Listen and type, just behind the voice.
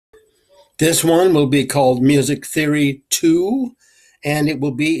This one will be called Music Theory 2, and it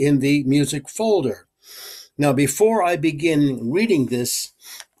will be in the music folder. Now, before I begin reading this,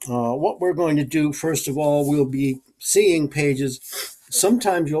 what we're going to do, first of all, we'll be seeing pages.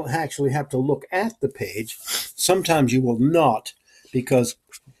 Sometimes you'll actually have to look at the page. Sometimes you will not, because,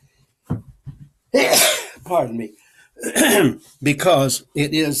 pardon me, because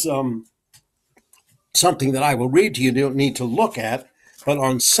it is something that I will read to you. You don't need to look at. But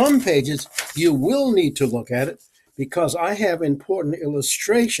on some pages, you will need to look at it because I have important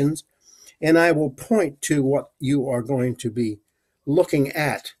illustrations and I will point to what you are going to be looking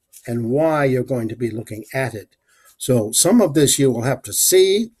at and why you're going to be looking at it. So some of this you will have to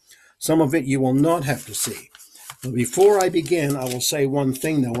see, some of it you will not have to see. But before I begin, I will say one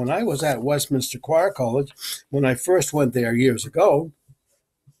thing though. When I was at Westminster Choir College, when I first went there years ago,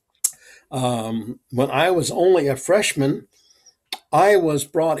 when I was only a freshman, I was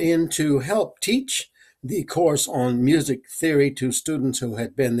brought in to help teach the course on music theory to students who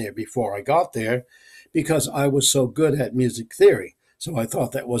had been there before I got there because I was so good at music theory. So I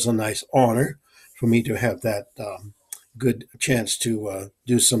thought that was a nice honor for me to have that good chance to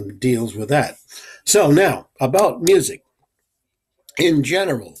do some deals with that. So now, about music. In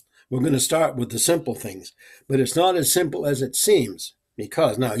general, we're going to start with the simple things, but it's not as simple as it seems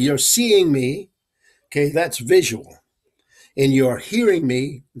because now you're seeing me, okay, that's visual. And you're hearing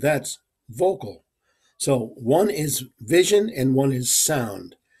me, that's vocal. So one is vision and one is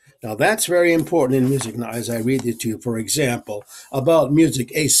sound. Now that's very important in music. Now, as I read it to you, for example, about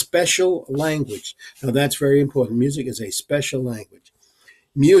music, a special language. Now that's very important. Music is a special language.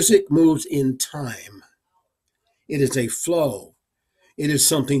 Music moves in time. It is a flow. It is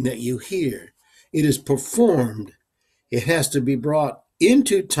something that you hear. It is performed. It has to be brought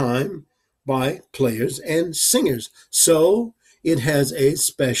into time by players and singers. So it has a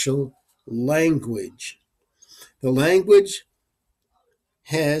special language. The language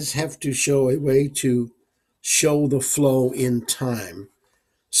have to show a way to show the flow in time.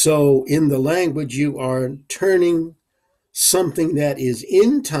 So in the language, you are turning something that is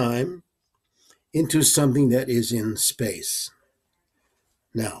in time into something that is in space.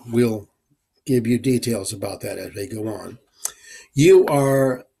 Now, we'll give you details about that as we go on. You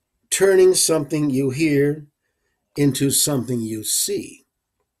are turning something you hear into something you see.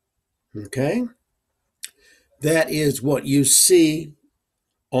 Okay? That is what you see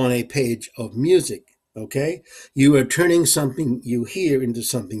on a page of music. Okay? You are turning something you hear into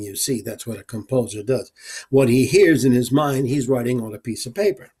something you see. That's what a composer does. What he hears in his mind, he's writing on a piece of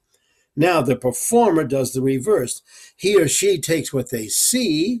paper. Now, the performer does the reverse. He or she takes what they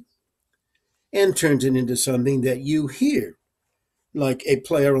see and turns it into something that you hear, like a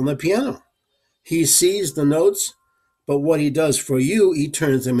player on the piano. He sees the notes, but what he does for you, he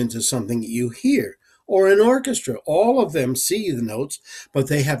turns them into something you hear. Or an orchestra, all of them see the notes, but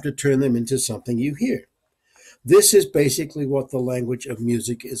they have to turn them into something you hear. This is basically what the language of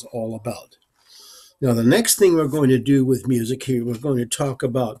music is all about. Now, the next thing we're going to do with music here, we're going to talk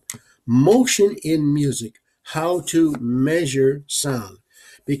about motion in music, how to measure sound.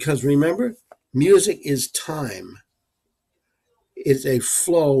 Because remember, music is time. It's a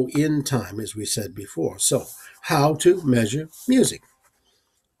flow in time, as we said before. So, how to measure music.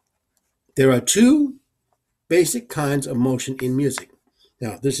 There are two basic kinds of motion in music.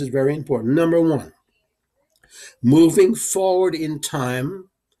 Now, this is very important. Number one, moving forward in time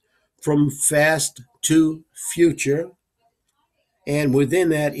from past to future. And within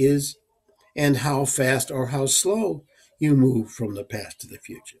that is, and how fast or how slow you move from the past to the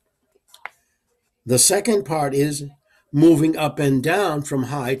future. The second part is moving up and down from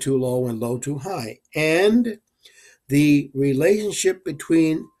high to low and low to high. And the relationship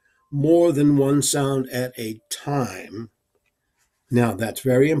between more than one sound at a time. Now, that's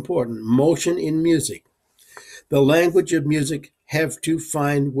very important. Motion in music. The language of music have to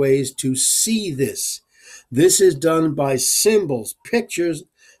find ways to see this. This is done by symbols, pictures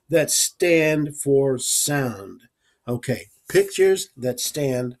that stand for sound. Okay, pictures that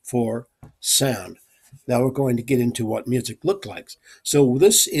stand for sound. Now we're going to get into what music looks like. So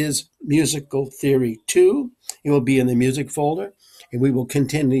this is Musical Theory 2. It will be in the music folder, and we will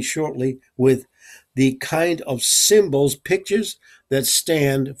continue shortly with the kind of symbols, pictures that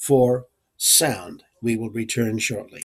stand for sound. We will return shortly.